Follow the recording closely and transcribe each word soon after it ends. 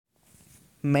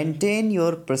Maintain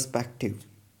your perspective.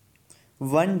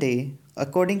 One day,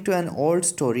 according to an old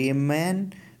story, a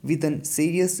man with a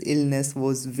serious illness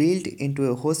was wheeled into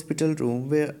a hospital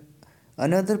room where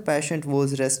another patient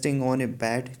was resting on a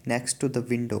bed next to the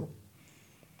window.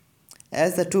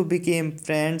 As the two became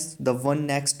friends, the one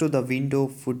next to the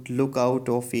window would look out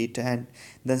of it and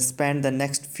then spend the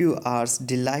next few hours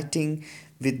delighting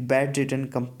with bedridden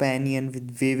companion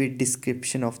with vivid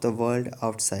description of the world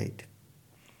outside.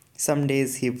 Some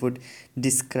days he would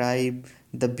describe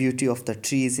the beauty of the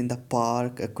trees in the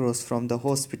park across from the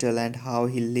hospital and how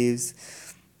he lives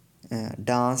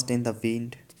danced in the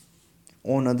wind.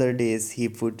 On other days, he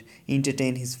would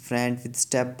entertain his friend with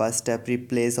step by step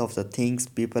replays of the things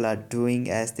people are doing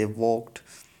as they walked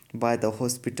by the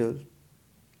hospital.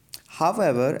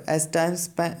 However, as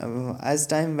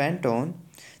time went on,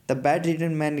 the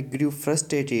bedridden man grew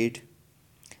frustrated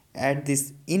at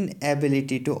this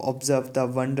inability to observe the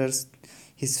wonders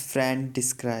his friend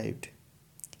described.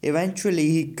 Eventually,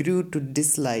 he grew to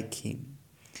dislike him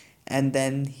and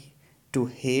then to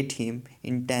hate him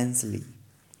intensely.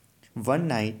 One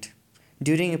night,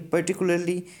 during a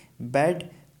particularly bad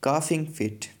coughing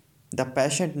fit, the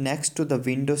patient next to the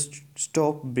window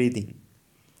stopped breathing.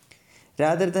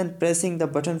 Rather than pressing the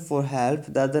button for help,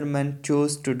 the other man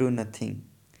chose to do nothing.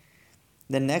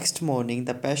 The next morning,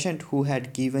 the patient who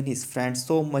had given his friend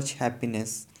so much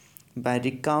happiness by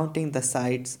recounting the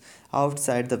sights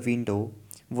outside the window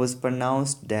was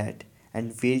pronounced dead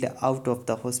and wheeled out of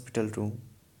the hospital room.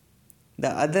 The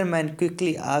other man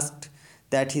quickly asked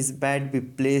that his bed be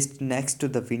placed next to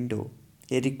the window,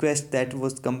 a request that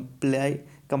was complied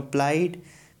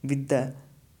with,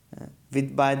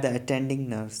 with by the attending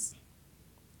nurse.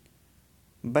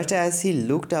 But as he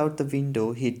looked out the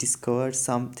window, he discovered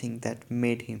something that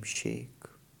made him shake.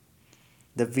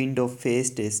 The window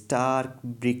faced a stark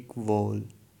brick wall.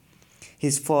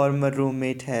 His former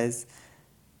roommate has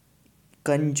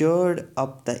conjured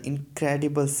up the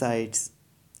incredible sights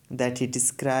that he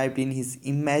described in his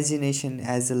imagination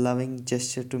as a loving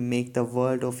gesture to make the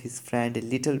world of his friend a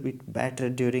little bit better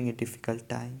during a difficult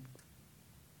time.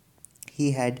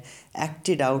 He had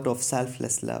acted out of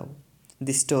selfless love.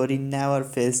 The story never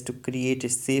fails to create a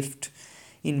shift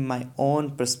in my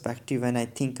own perspective when I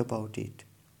think about it.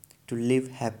 To live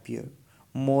happier,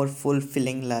 more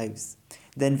fulfilling lives.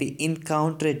 Then we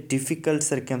encounter difficult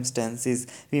circumstances,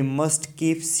 we must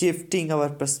keep shifting our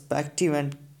perspective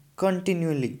and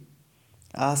continually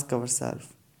ask ourselves,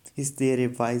 is there a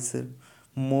wiser,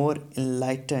 more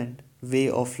enlightened way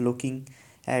of looking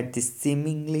at this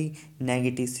seemingly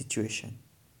negative situation?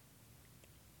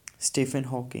 Stephen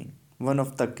Hawking, one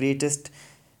of the greatest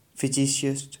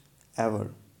physicists ever,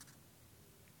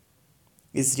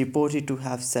 is reported to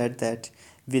have said that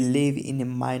we live in a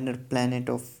minor planet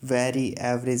of very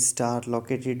average star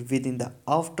located within the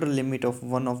outer limit of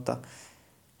one of the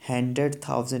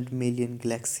 100,000 million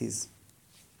galaxies.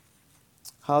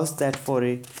 How's that for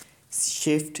a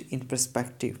shift in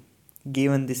perspective?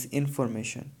 Given this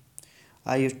information,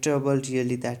 are your troubles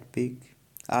really that big?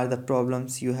 Are the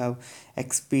problems you have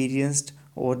experienced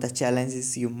or the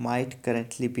challenges you might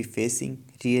currently be facing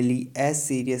really as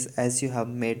serious as you have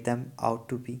made them out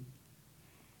to be?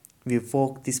 We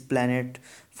walk this planet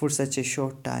for such a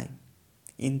short time.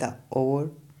 In the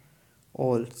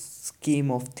overall scheme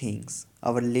of things,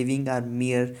 our living are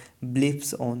mere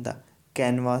blips on the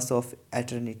canvas of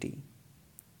eternity.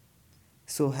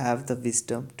 So have the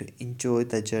wisdom to enjoy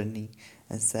the journey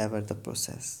and savor the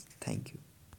process. Thank you.